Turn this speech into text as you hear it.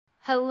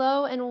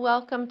Hello and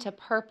welcome to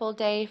Purple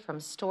Day from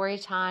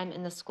Storytime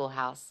in the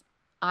Schoolhouse.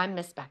 I'm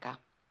Miss Becca.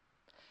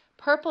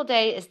 Purple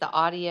Day is the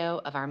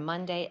audio of our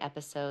Monday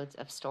episodes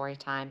of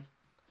Storytime.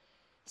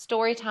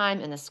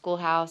 Storytime in the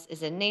Schoolhouse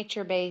is a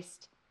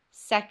nature-based,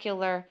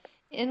 secular,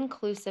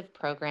 inclusive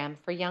program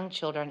for young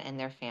children and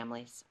their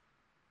families.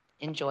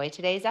 Enjoy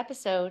today's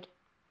episode.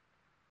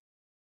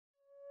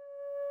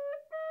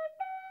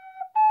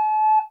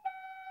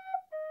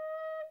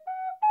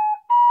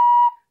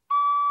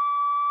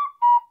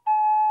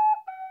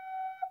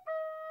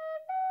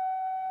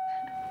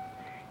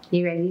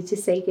 You ready to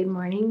say good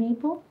morning,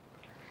 Mabel?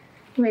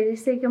 You ready to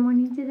say good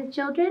morning to the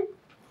children?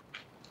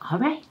 All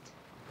right.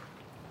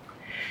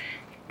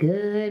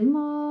 Good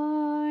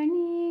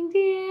morning,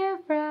 dear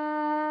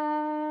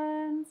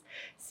friends.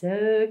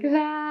 So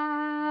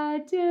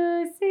glad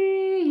to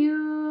see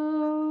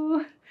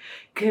you.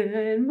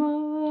 Good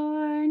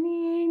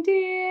morning,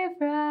 dear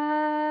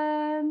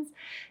friends.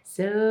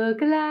 So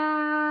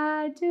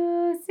glad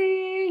to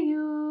see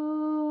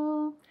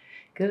you.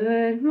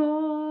 Good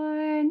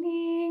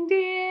morning,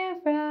 dear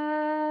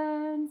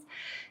friends.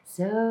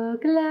 So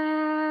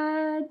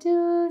glad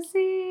to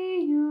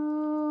see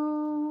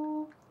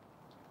you.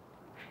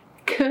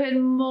 Good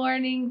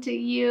morning to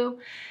you,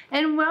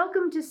 and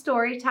welcome to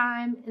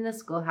Storytime in the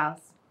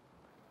Schoolhouse.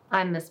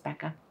 I'm Miss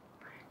Becca,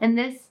 and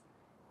this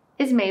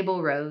is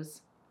Mabel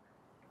Rose.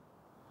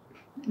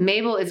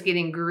 Mabel is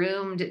getting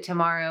groomed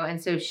tomorrow,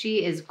 and so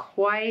she is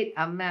quite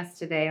a mess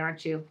today,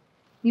 aren't you?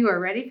 You are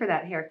ready for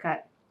that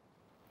haircut.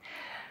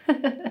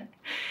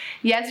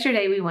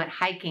 Yesterday we went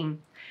hiking,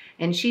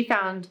 and she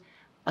found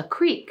a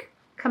creek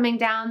coming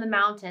down the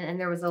mountain, and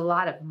there was a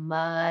lot of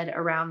mud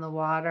around the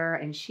water,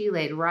 and she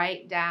laid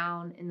right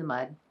down in the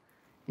mud.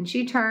 And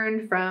she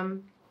turned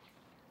from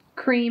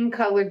cream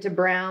colored to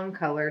brown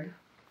colored.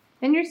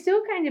 And you're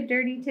still kind of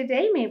dirty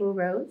today, Mabel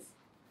Rose.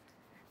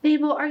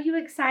 Mabel, are you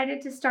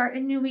excited to start a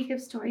new week of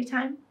story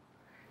time?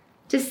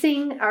 To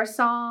sing our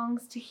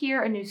songs, to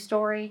hear a new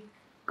story,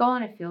 go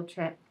on a field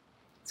trip.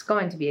 It's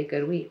going to be a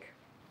good week.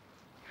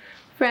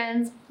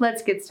 Friends,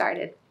 let's get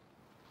started.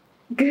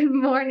 Good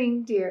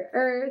morning, dear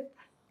earth.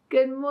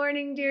 Good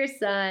morning, dear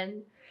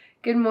sun.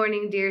 Good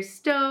morning, dear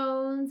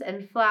stones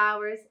and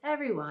flowers,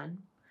 everyone.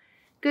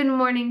 Good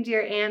morning,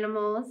 dear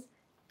animals.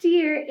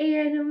 Dear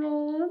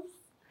animals.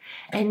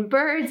 And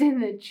birds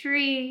in the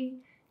tree.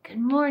 Good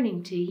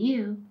morning to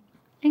you.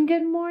 And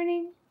good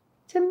morning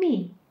to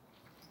me.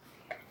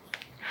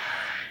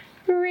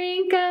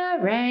 Rinka,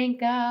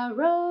 Ranka,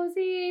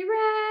 Rosie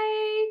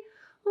Ray.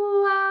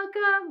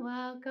 Welcome,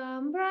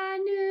 welcome,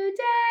 brand new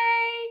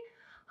day.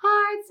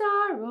 Hearts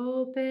are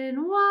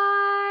open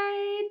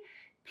wide.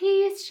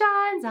 Peace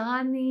shines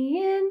on the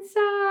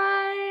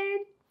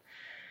inside.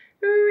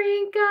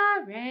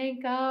 Rinka,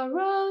 Ranka,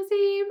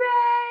 Rosie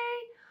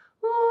Ray.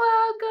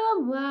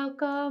 Welcome,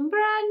 welcome,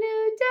 brand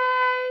new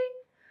day.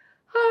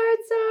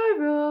 Hearts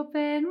are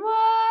open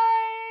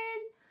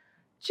wide.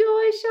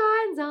 Joy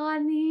shines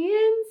on the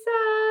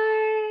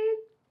inside.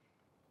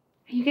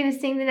 Are you going to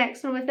sing the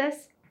next one with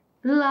us?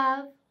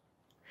 Love.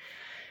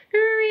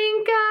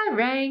 Rinka,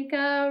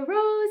 Ranka,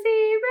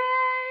 Rosie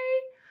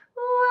Ray.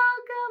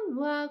 Welcome,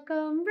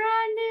 welcome,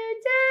 brand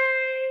new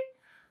day.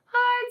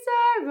 Hearts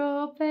are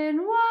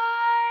open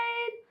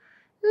wide.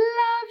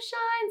 Love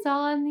shines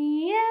on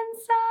the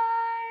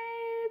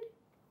inside.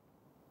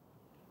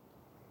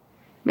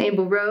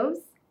 Mabel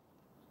Rose.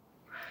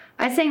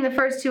 I sang the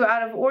first two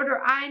out of order,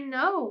 I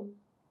know.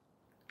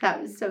 That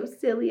was so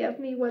silly of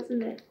me,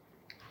 wasn't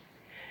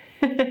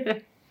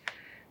it?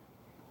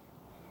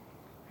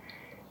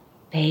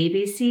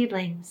 Baby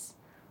seedlings,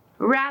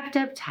 wrapped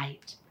up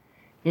tight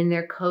in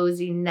their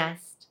cozy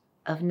nest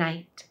of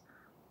night.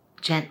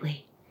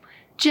 Gently,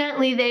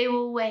 gently they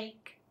will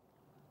wake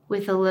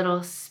with a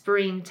little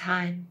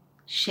springtime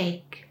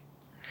shake.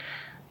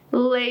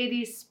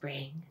 Lady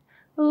Spring,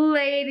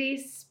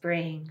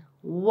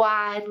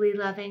 widely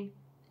loving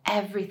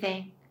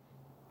everything.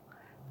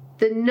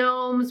 The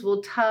gnomes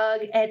will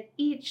tug at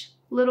each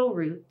little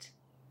root.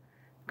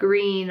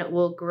 Green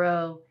will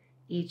grow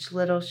each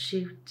little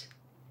shoot.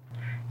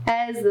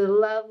 As the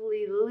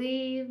lovely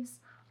leaves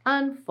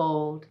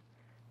unfold,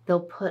 they'll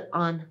put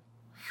on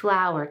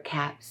flower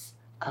caps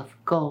of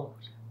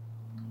gold.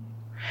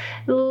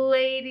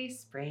 Lady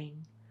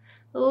Spring,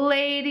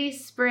 widely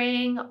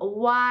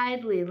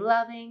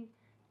loving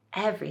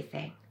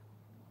everything.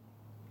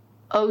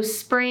 Oh,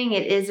 spring,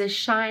 it is a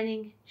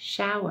shining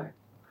shower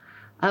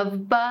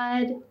of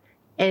bud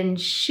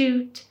and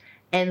shoot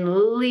and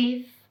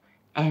leaf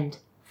and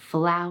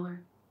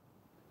flower.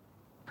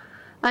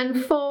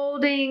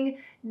 Unfolding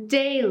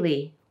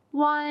daily,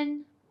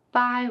 one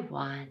by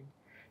one,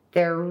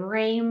 their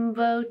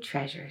rainbow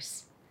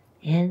treasures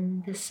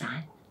in the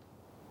sun.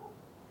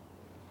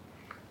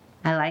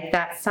 I like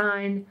that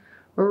sign,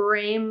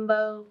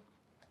 rainbow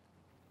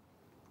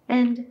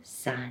and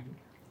sun.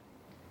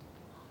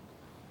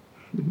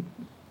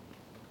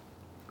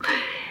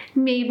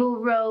 Mabel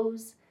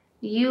Rose,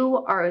 you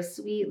are a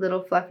sweet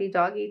little fluffy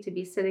doggy to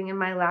be sitting in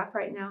my lap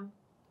right now.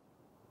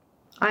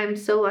 I'm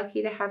so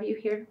lucky to have you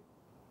here.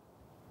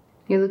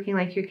 You're looking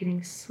like you're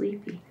getting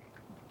sleepy.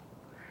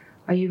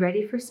 Are you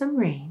ready for some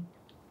rain?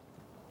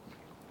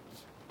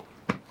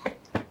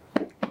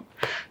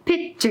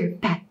 Pitter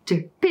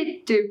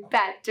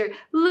patter,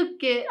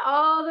 look at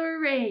all the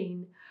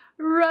rain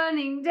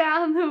running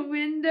down the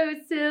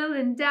windowsill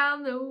and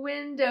down the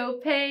window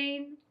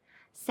pane,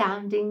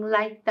 sounding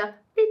like the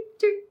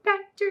pitter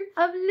patter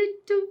of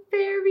little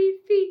fairy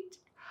feet,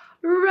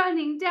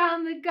 running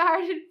down the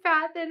garden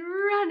path and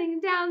running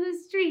down the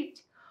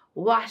street,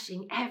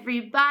 washing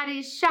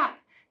everybody's shop.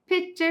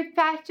 Pitter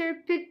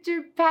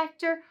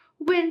patter,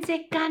 when's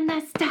it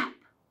gonna stop?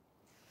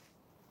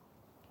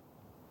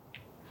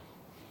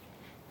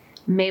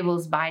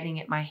 Mabel's biting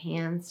at my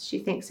hands. She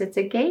thinks it's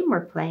a game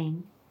we're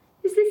playing.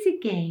 Is this a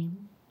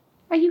game?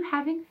 Are you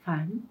having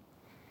fun?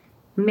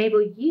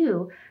 Mabel,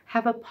 you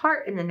have a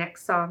part in the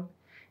next song.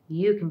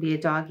 You can be a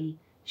doggy,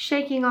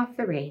 shaking off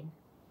the rain.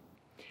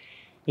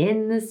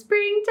 In the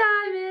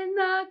springtime in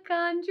the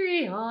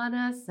country on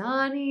a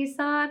sunny,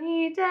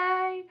 sunny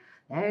day,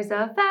 there's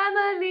a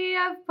family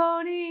of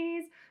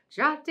ponies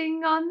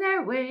trotting on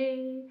their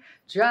way.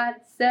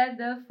 Trot, said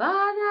the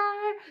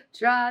father,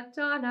 trot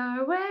on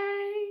our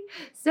way.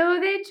 So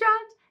they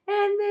trot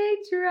and they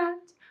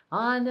trot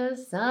on a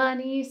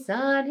sunny,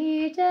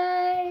 sunny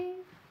day.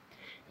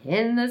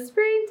 In the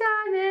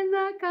springtime in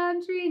the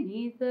country,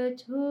 'neath the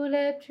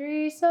tulip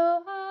tree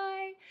so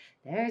high,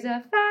 there's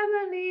a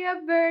family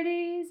of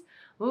birdies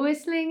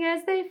whistling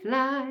as they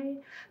fly.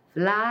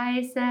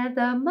 Fly, said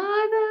the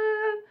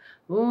mother,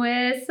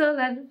 whistle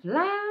and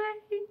fly.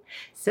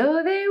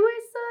 So they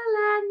whistle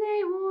and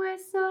they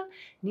whistle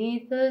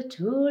 'neath the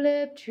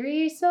tulip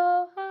tree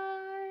so high.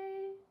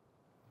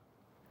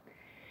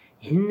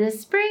 In the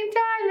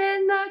springtime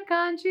in the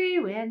country,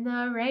 when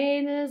the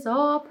rain is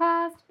all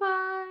passed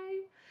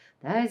by,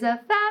 there's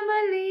a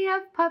family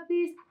of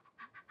puppies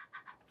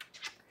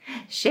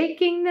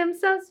shaking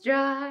themselves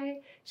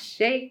dry.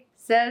 Shake,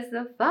 says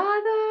the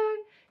father,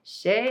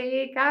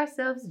 shake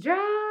ourselves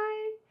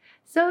dry.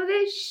 So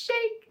they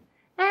shake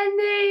and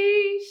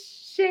they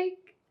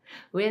shake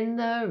when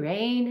the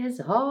rain is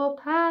all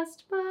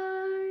passed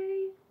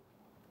by.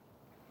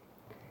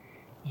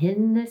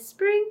 In the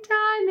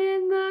springtime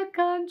in the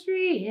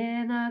country,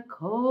 in a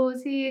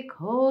cozy,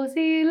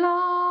 cozy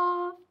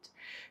loft,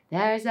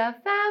 there's a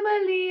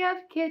family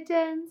of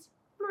kittens,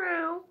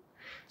 meow,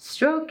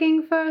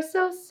 stroking fur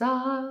so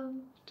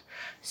soft.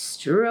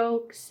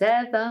 Stroke,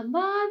 said the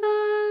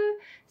mother,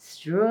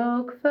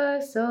 stroke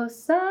fur so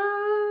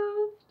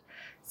soft.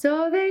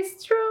 So they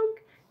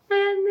stroke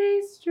and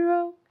they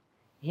stroke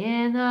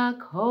in a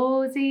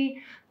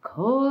cozy,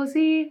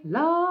 cozy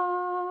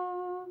loft.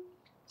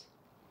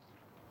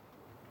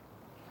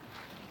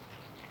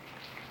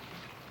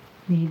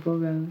 Mabel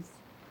Rose,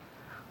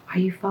 are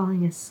you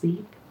falling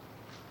asleep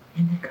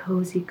in the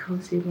cozy,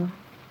 cozy loft?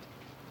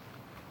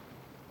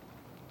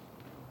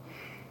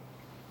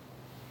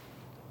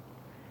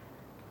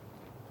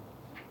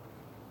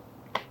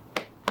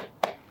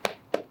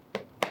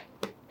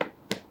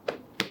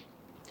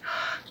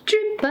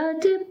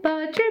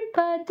 Drip-a-dip-a,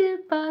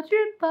 drip-a-dip-a,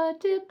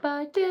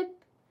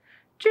 drip-a-dip-a-dip.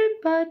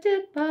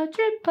 Drip-a-dip-a,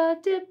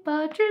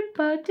 drip-a-dip-a,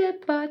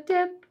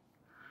 drip-a-dip-a-dip.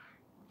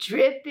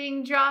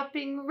 Dripping,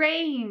 dropping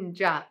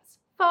raindrops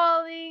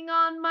falling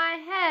on my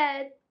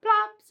head,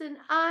 plops, and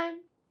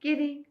I'm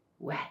getting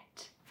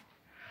wet.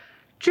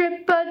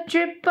 Drip-a,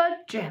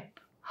 drip-a,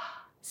 drip,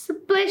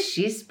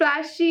 splishy,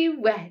 splashy,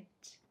 wet.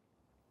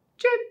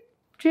 Drip,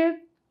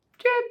 drip,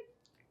 drip,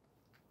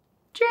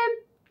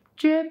 drip,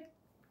 drip,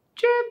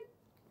 drip.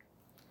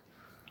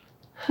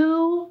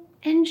 Who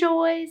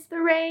enjoys the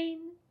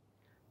rain?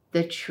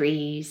 The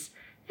trees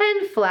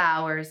and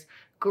flowers,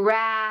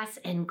 grass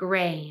and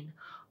grain,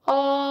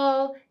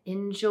 all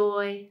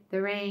enjoy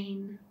the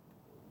rain.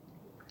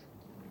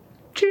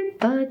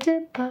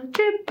 Drip-a-dip-a,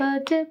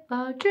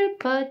 drip-a-dip-a,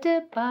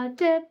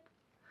 drip-a-dip-a-dip.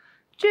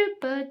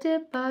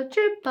 Drip-a-dip-a,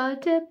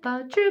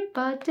 drip-a-dip-a,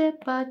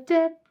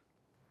 drip-a-dip-a-dip.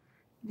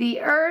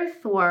 The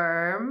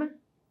earthworm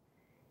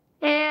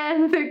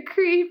and the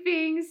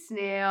creeping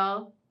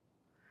snail,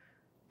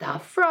 the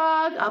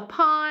frog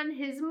upon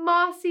his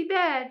mossy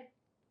bed.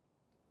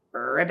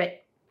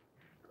 Ribbit,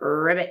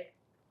 ribbit,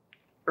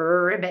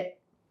 ribbit.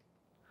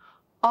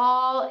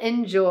 All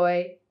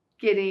enjoy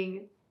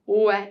getting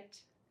wet.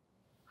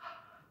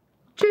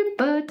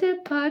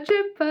 Drip-a-dip-a,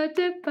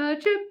 drip-a-dip-a,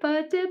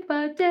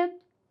 drip-a-dip-a-dip.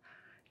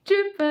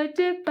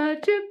 Drip-a-dip-a,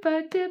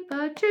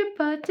 drip-a-dip-a,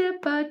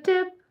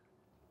 drip-a-dip-a-dip.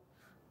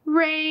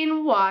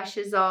 Rain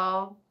washes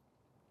all.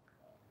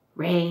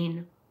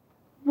 Rain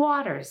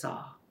waters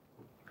all.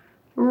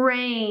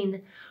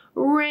 Rain,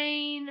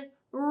 rain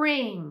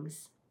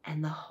rings,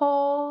 and the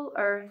whole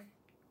earth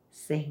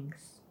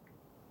sings.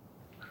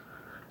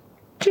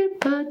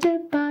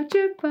 Drip-a-dip-a,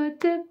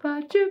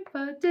 drip-a-dip-a,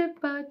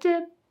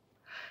 drip-a-dip-a-dip.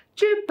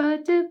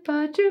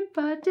 Drip-a-dip-a,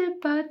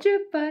 drip-a-dip-a,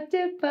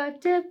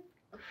 drip-a-dip-a-dip.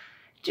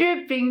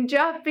 Dripping,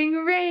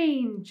 dropping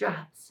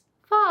raindrops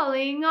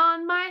falling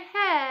on my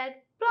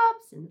head,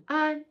 plops, and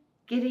I'm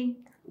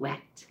getting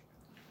wet.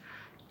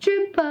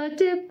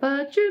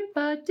 Drip-a-dip-a,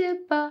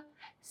 drip-a-dip-a,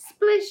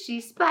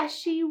 splishy,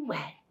 splashy,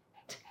 wet.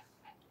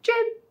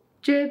 Drip,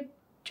 drip,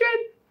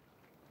 drip,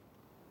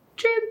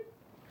 drip,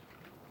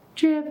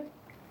 drip,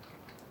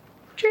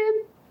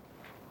 drip.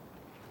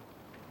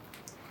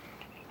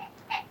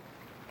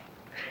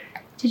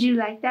 Did you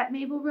like that,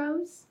 Mabel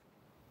Rose?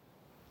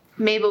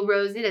 Mabel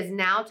Rose, it is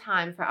now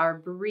time for our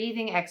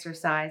breathing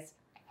exercise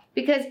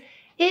because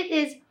it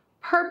is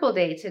Purple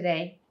Day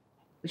today,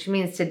 which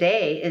means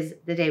today is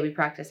the day we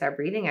practice our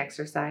breathing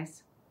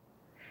exercise.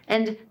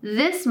 And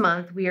this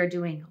month we are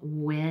doing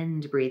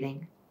wind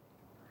breathing.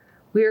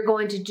 We are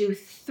going to do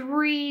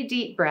 3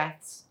 deep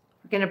breaths.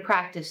 We're going to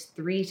practice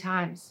 3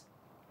 times.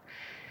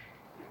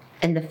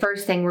 And the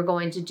first thing we're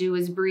going to do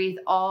is breathe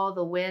all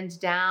the wind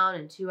down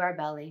into our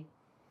belly.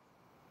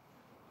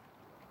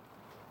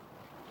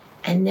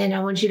 And then I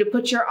want you to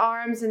put your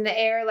arms in the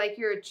air like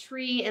you're a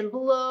tree and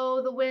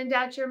blow the wind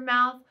out your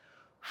mouth.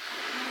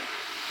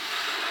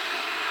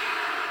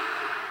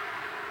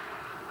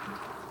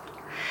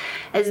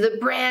 As the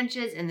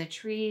branches and the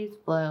trees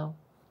blow.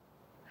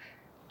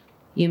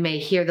 You may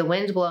hear the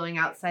wind blowing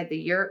outside the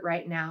yurt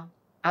right now,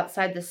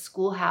 outside the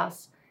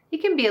schoolhouse.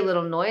 It can be a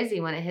little noisy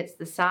when it hits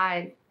the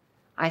side.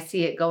 I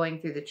see it going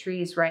through the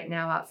trees right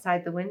now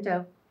outside the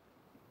window.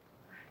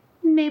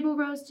 Mabel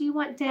Rose, do you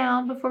want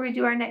down before we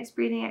do our next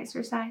breathing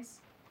exercise?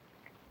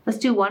 Let's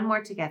do one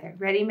more together.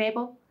 Ready,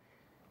 Mabel?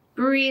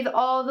 Breathe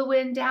all the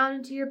wind down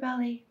into your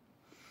belly.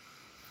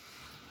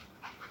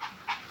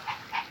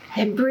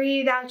 And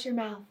breathe out your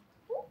mouth.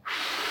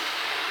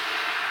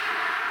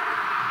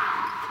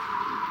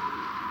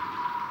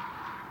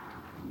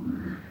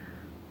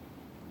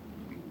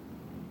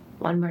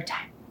 One more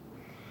time.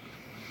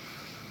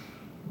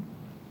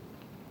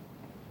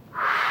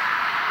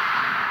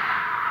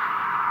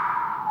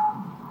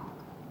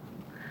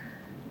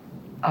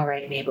 All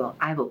right, Mabel,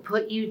 I will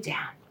put you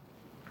down.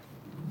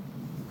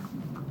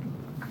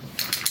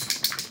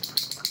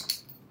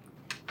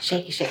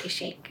 Shake, shake,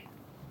 shake.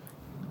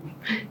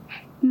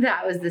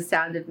 That was the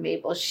sound of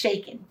Mabel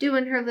shaking,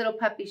 doing her little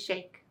puppy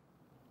shake.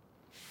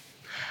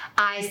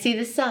 I see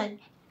the sun,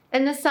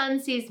 and the sun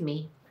sees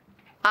me.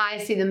 I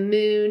see the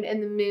moon,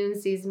 and the moon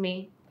sees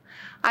me.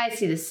 I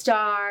see the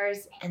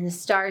stars, and the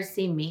stars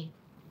see me.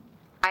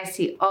 I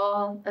see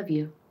all of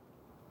you,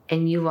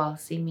 and you all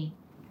see me.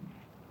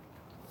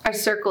 Our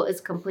circle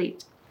is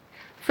complete.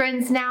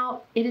 Friends,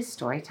 now it is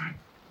story time.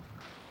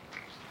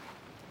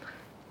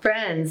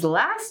 Friends,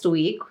 last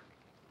week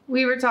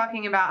we were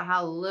talking about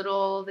how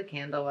little the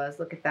candle was.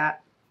 Look at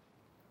that.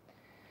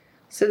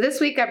 So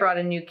this week I brought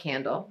a new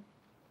candle.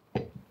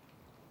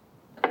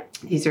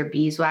 These are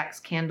beeswax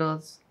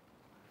candles.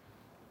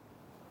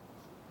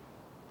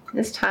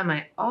 This time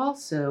I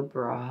also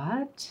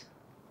brought,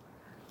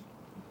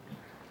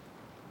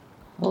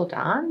 hold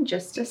on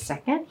just a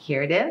second.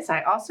 Here it is.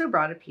 I also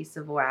brought a piece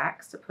of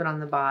wax to put on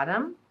the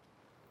bottom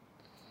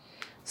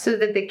so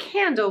that the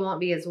candle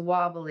won't be as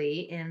wobbly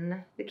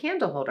in the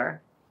candle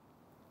holder.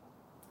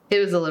 It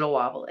was a little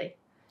wobbly.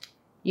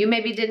 You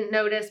maybe didn't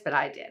notice, but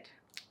I did.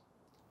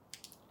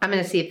 I'm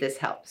going to see if this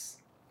helps.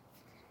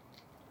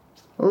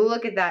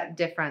 Look at that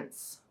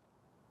difference.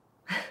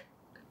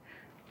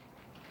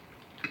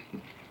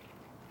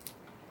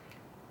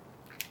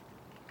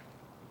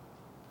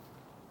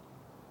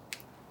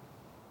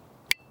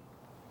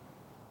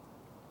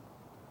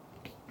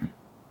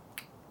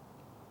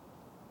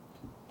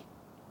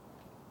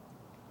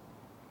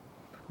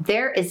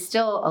 There is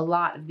still a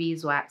lot of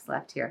beeswax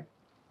left here.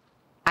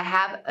 I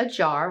have a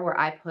jar where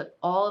I put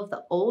all of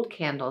the old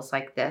candles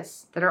like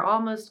this that are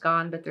almost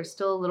gone, but there's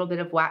still a little bit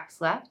of wax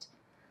left.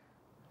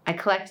 I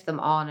collect them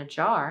all in a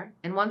jar,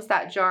 and once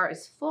that jar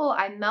is full,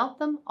 I melt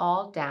them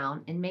all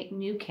down and make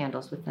new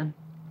candles with them.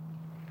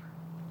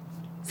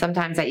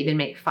 Sometimes I even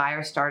make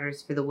fire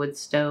starters for the wood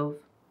stove.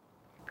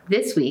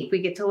 This week,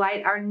 we get to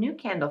light our new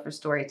candle for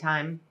story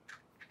time.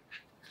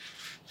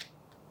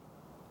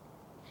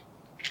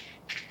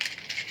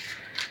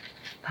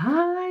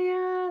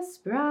 Pious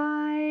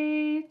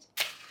bright,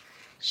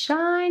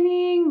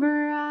 shining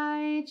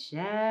bright,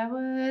 share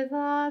with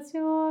us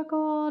your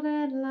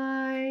golden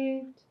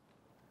light.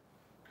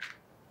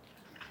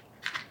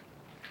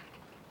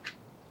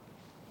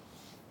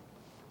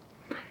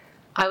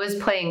 I was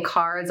playing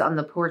cards on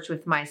the porch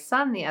with my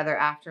son the other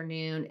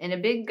afternoon, and a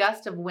big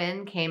gust of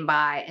wind came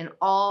by, and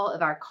all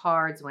of our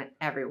cards went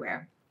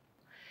everywhere.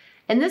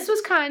 And this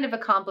was kind of a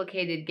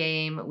complicated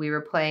game we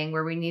were playing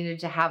where we needed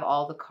to have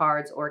all the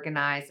cards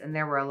organized, and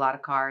there were a lot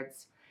of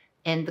cards.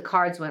 And the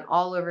cards went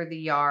all over the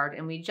yard,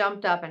 and we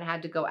jumped up and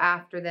had to go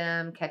after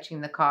them, catching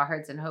the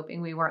cards and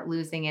hoping we weren't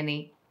losing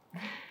any.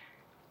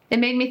 It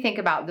made me think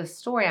about the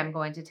story I'm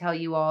going to tell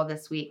you all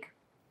this week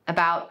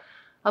about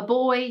a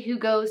boy who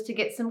goes to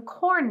get some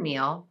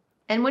cornmeal,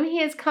 and when he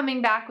is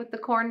coming back with the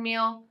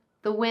cornmeal,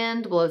 the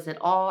wind blows it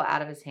all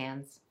out of his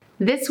hands.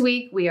 This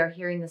week, we are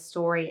hearing the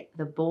story,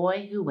 The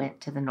Boy Who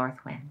Went to the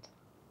North Wind.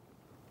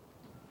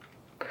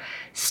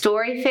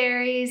 Story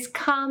fairies,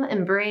 come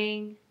and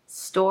bring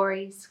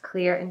stories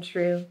clear and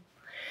true.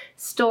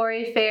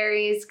 Story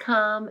fairies,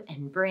 come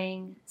and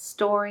bring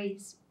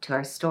stories to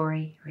our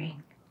story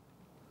ring.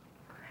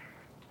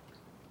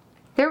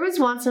 There was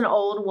once an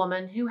old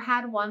woman who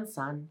had one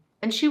son,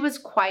 and she was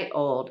quite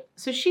old,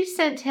 so she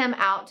sent him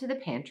out to the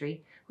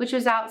pantry, which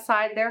was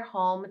outside their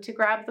home, to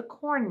grab the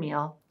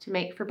cornmeal to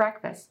make for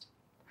breakfast.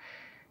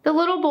 The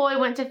little boy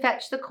went to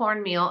fetch the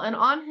cornmeal, and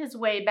on his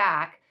way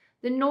back,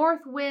 the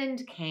north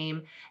wind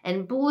came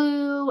and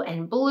blew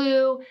and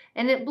blew,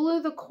 and it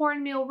blew the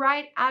cornmeal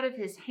right out of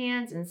his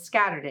hands and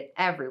scattered it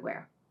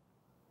everywhere.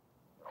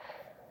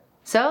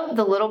 So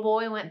the little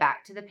boy went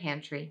back to the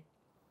pantry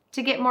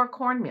to get more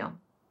cornmeal.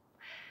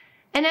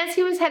 And as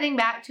he was heading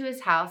back to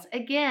his house,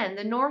 again,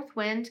 the north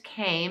wind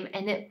came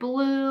and it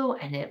blew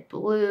and it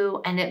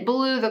blew and it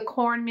blew the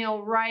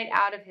cornmeal right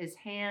out of his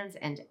hands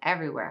and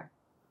everywhere.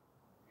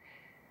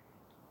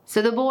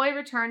 So the boy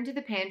returned to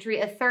the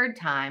pantry a third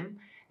time,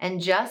 and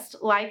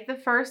just like the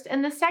first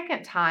and the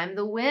second time,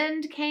 the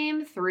wind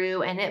came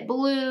through and it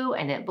blew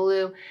and it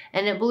blew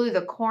and it blew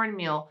the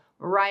cornmeal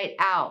right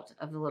out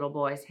of the little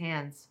boy's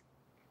hands.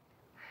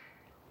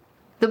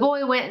 The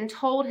boy went and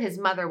told his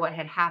mother what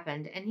had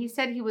happened, and he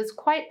said he was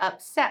quite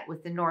upset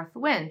with the north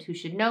wind, who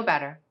should know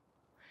better.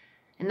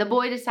 And the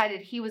boy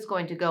decided he was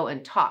going to go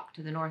and talk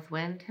to the north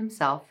wind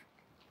himself.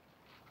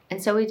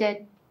 And so he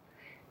did.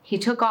 He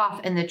took off,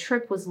 and the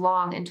trip was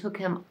long and took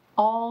him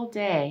all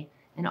day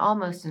and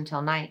almost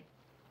until night.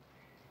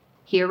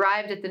 He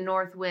arrived at the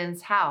north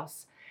wind's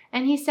house,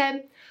 and he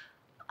said,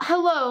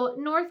 "Hello,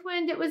 North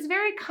Wind, it was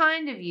very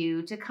kind of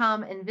you to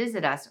come and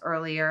visit us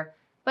earlier,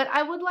 but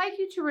I would like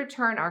you to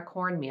return our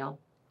cornmeal.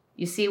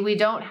 You see, we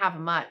don't have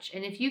much,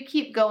 and if you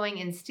keep going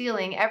and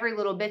stealing every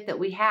little bit that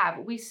we have,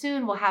 we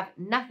soon will have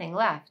nothing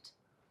left."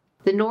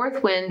 The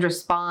north wind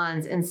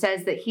responds and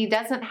says that he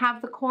doesn't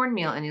have the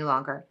cornmeal any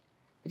longer,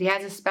 but he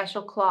has a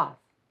special cloth.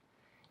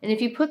 And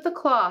if you put the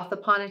cloth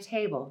upon a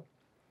table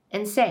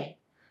and say,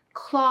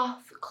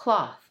 "Cloth,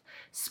 cloth,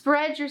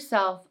 spread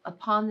yourself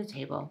upon the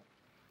table.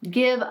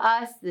 Give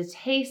us the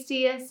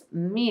tastiest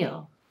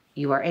meal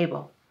you are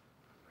able."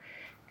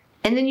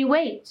 And then you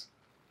wait.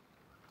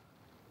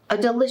 A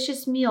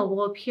delicious meal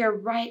will appear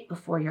right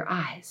before your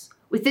eyes,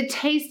 with the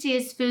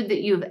tastiest food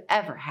that you've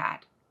ever had.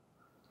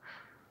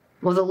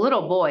 Well, the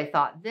little boy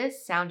thought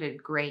this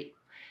sounded great,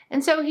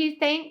 and so he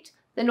thanked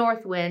the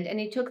north wind and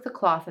he took the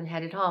cloth and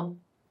headed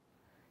home.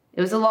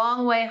 It was a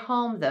long way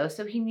home, though,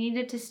 so he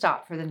needed to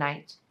stop for the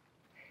night.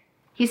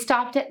 He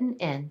stopped at an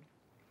inn,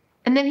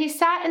 and then he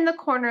sat in the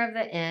corner of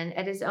the inn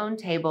at his own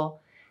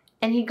table,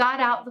 and he got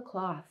out the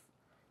cloth,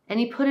 and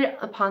he put it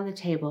upon the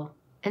table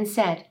and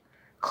said,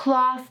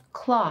 "Cloth,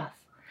 cloth,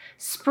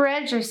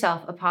 spread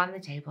yourself upon the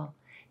table.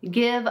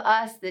 Give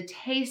us the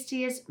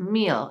tastiest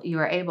meal you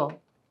are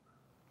able."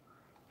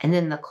 And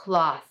then the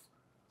cloth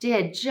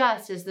did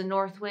just as the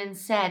north wind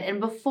said,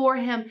 and before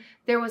him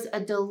there was a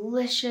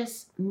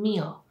delicious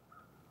meal.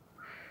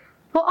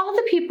 Well, all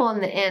the people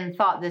in the inn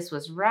thought this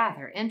was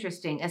rather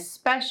interesting,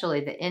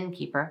 especially the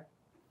innkeeper.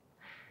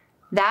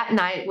 That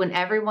night, when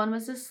everyone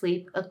was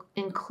asleep,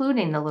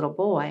 including the little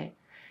boy,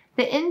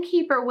 the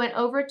innkeeper went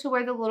over to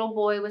where the little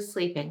boy was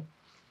sleeping,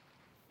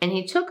 and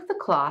he took the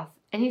cloth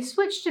and he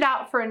switched it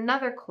out for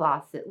another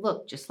cloth that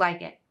looked just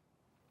like it.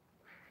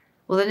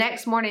 Well, the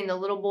next morning, the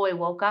little boy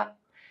woke up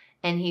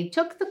and he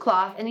took the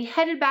cloth and he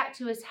headed back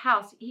to his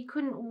house. He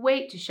couldn't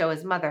wait to show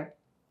his mother.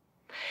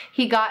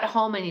 He got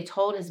home and he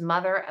told his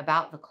mother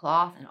about the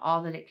cloth and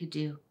all that it could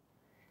do.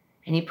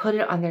 And he put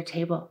it on their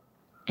table.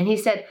 And he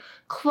said,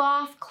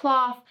 "Cloth,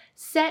 cloth,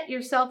 set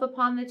yourself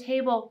upon the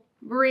table.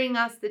 Bring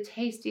us the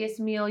tastiest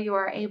meal you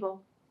are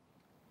able."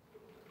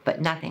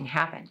 But nothing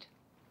happened.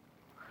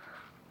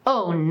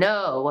 "Oh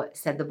no,"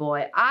 said the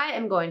boy, "I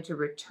am going to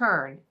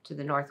return to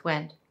the north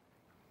wind."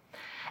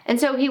 And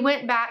so he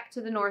went back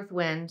to the north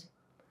wind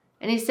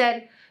and he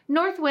said,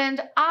 "North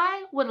Wind,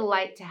 I would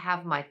like to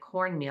have my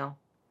cornmeal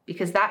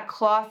because that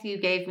cloth you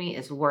gave me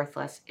is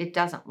worthless. It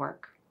doesn't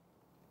work."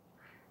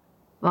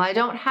 "Well, I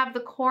don't have the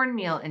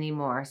cornmeal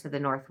anymore," said the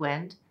north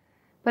wind,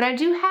 "but I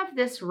do have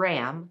this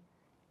ram.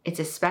 It's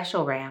a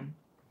special ram.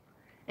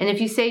 And if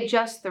you say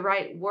just the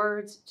right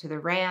words to the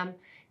ram,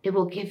 it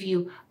will give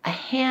you a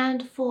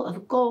handful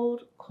of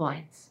gold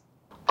coins.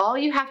 All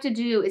you have to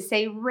do is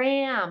say,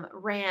 'Ram,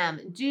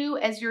 ram, do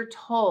as you're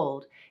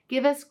told.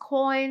 Give us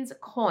coins,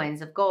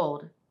 coins of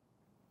gold.'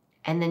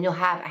 And then you'll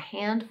have a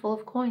handful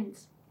of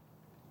coins."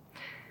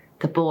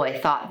 The boy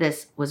thought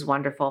this was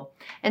wonderful.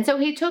 And so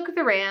he took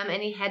the ram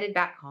and he headed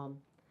back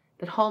home.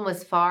 But home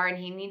was far and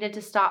he needed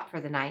to stop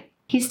for the night.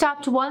 He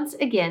stopped once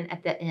again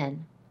at the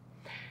inn.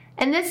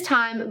 And this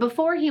time,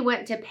 before he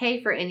went to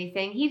pay for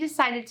anything, he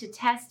decided to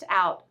test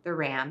out the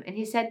ram. And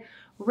he said,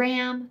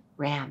 "Ram,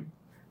 ram,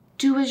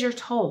 do as you're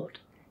told.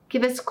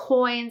 Give us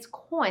coins,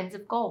 coins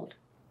of gold."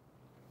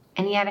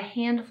 And he had a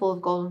handful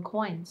of golden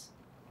coins.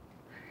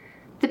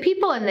 The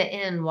people in the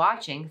inn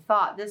watching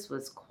thought this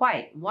was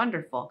quite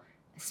wonderful,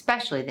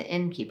 especially the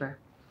innkeeper.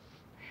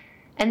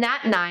 And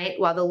that night,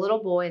 while the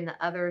little boy and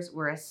the others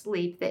were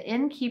asleep, the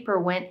innkeeper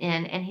went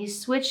in and he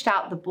switched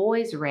out the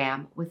boy's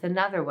ram with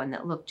another one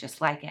that looked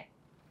just like it.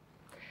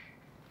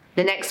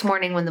 The next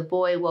morning when the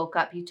boy woke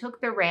up, he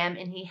took the ram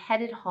and he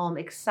headed home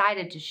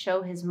excited to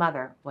show his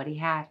mother what he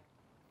had.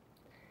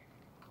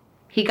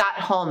 He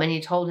got home and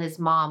he told his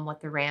mom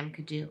what the ram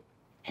could do.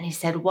 And he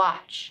said,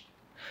 "Watch.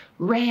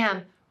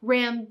 Ram,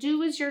 ram,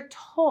 do as you're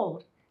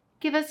told.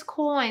 Give us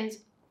coins,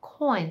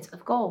 coins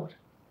of gold."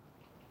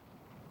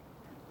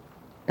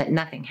 But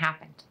nothing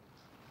happened.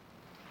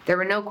 There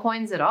were no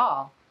coins at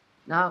all.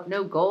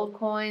 No gold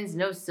coins,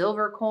 no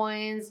silver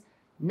coins,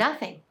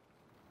 nothing.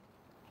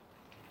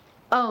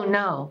 "Oh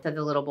no," said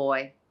the little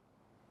boy.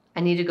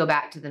 "I need to go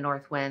back to the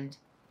north wind."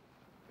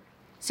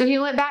 So he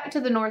went back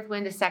to the north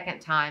wind a second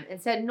time and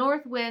said,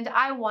 "North wind,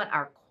 I want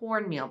our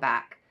cornmeal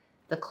back.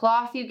 The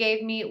cloth you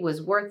gave me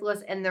was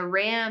worthless, and the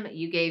ram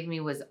you gave me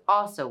was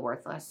also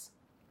worthless."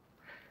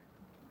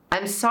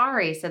 "I'm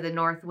sorry," said the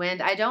north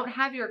wind. "I don't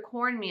have your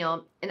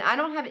cornmeal, and I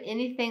don't have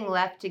anything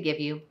left to give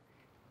you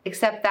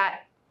except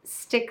that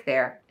stick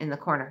there in the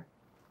corner.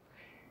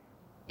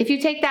 If you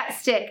take that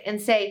stick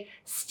and say,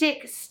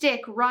 'Stick,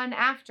 stick, run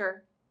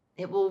after,'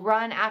 it will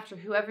run after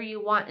whoever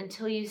you want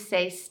until you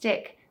say,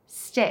 'Stick,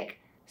 stick,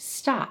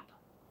 stop.'"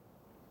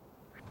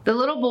 The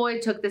little boy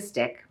took the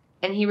stick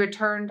and he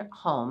returned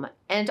home,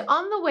 and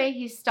on the way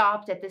he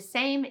stopped at the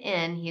same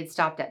inn he had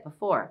stopped at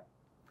before.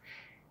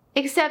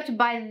 Except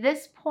by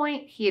this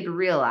point he had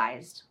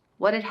realized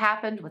what had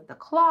happened with the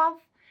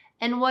cloth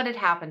and what had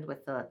happened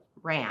with the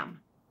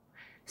ram.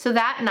 So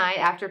that night,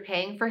 after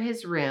paying for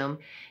his room,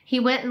 he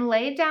went and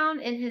lay down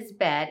in his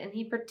bed and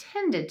he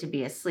pretended to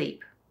be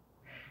asleep.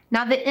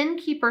 Now the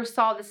innkeeper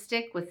saw the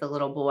stick with the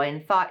little boy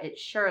and thought it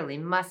surely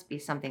must be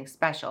something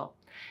special.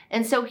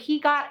 And so he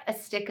got a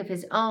stick of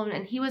his own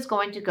and he was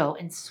going to go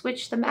and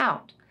switch them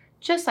out,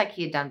 just like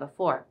he had done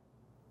before.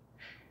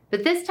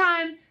 But this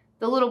time,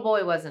 the little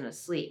boy wasn't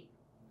asleep.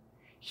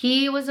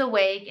 He was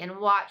awake and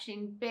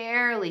watching,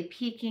 barely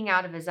peeking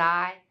out of his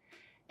eye.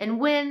 And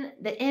when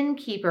the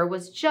innkeeper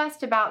was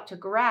just about to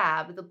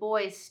grab the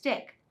boy's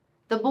stick,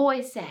 the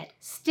boy said,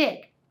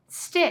 "Stick,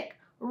 stick,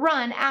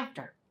 run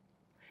after."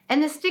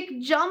 And the stick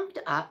jumped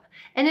up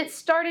and it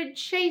started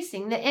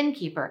chasing the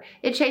innkeeper.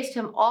 It chased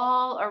him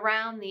all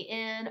around the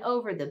inn,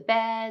 over the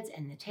beds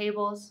and the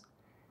tables.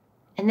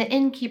 And the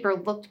innkeeper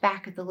looked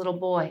back at the little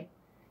boy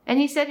and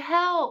he said,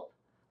 "Help,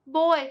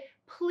 boy,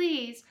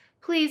 please,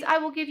 please, I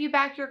will give you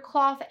back your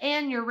cloth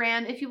and your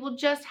ram if you will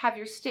just have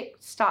your stick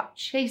stop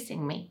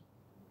chasing me."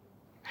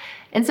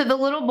 And so the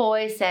little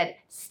boy said,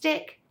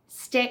 "Stick,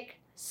 stick,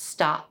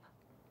 stop."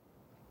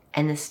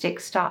 And the stick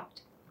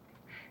stopped.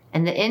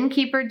 And the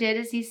innkeeper did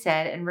as he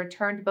said and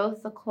returned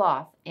both the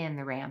cloth and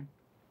the ram.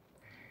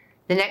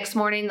 The next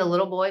morning, the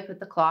little boy put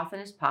the cloth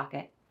in his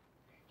pocket.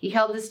 He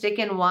held the stick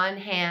in one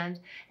hand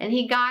and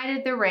he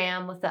guided the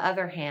ram with the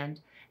other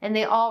hand, and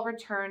they all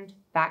returned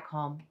back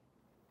home.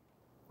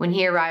 When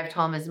he arrived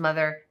home, his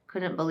mother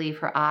couldn't believe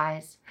her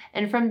eyes.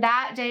 And from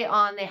that day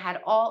on, they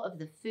had all of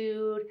the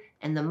food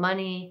and the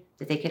money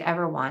that they could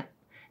ever want.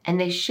 And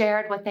they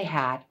shared what they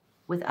had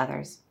with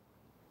others.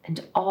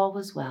 And all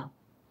was well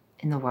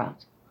in the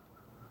world.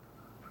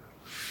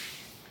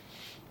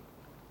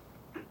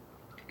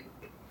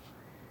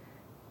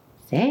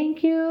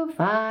 Thank you,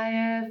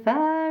 fire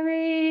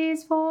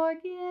fairies, for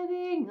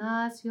giving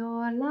us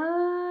your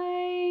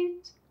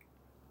light.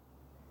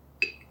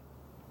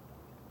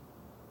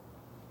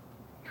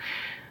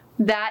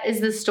 That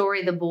is the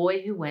story, The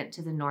Boy Who Went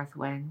to the North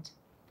Wind.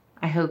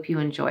 I hope you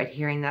enjoyed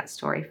hearing that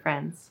story,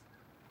 friends.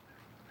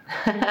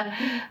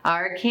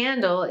 Our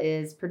candle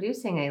is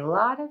producing a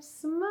lot of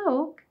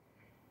smoke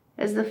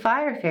as the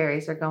fire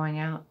fairies are going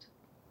out.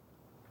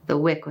 The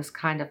wick was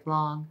kind of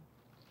long.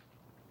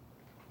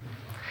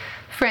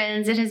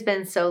 Friends, it has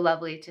been so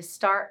lovely to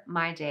start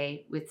my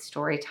day with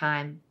story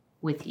time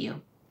with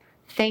you.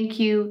 Thank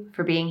you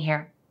for being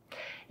here.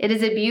 It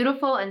is a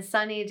beautiful and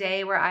sunny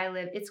day where I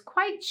live. It's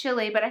quite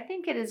chilly, but I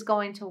think it is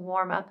going to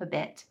warm up a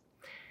bit.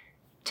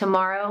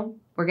 Tomorrow,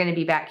 we're going to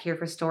be back here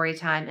for story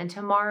time, and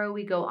tomorrow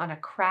we go on a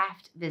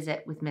craft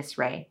visit with Miss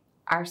Ray,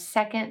 our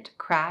second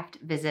craft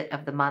visit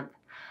of the month.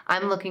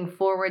 I'm looking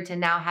forward to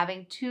now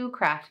having 2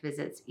 craft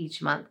visits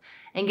each month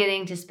and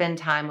getting to spend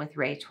time with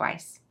Ray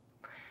twice.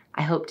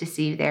 I hope to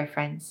see you there,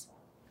 friends.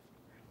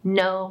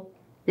 Know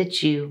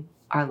that you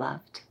are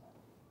loved.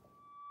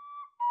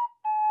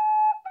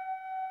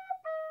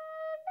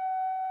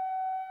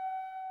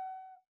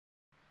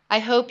 I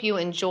hope you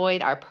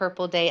enjoyed our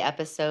Purple Day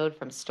episode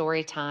from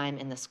Storytime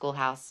in the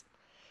Schoolhouse.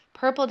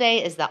 Purple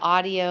Day is the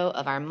audio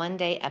of our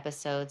Monday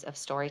episodes of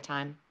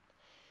Storytime.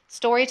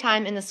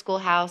 Storytime in the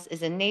Schoolhouse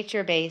is a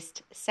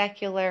nature-based,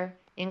 secular,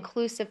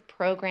 inclusive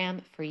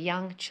program for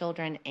young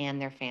children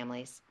and their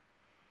families.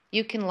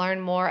 You can learn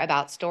more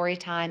about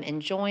Storytime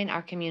and join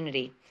our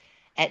community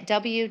at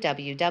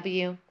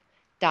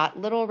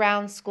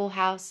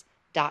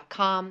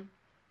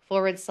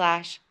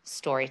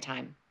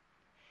www.littleroundschoolhouse.com/storytime.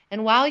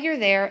 And while you're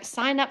there,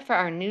 sign up for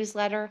our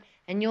newsletter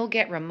and you'll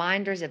get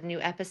reminders of new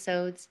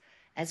episodes,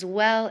 as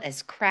well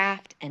as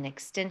craft and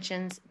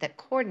extensions that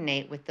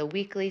coordinate with the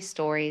weekly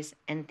stories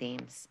and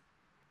themes.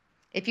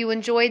 If you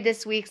enjoyed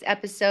this week's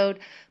episode,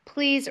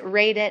 please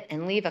rate it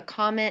and leave a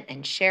comment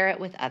and share it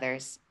with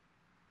others.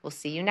 We'll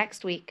see you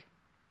next week.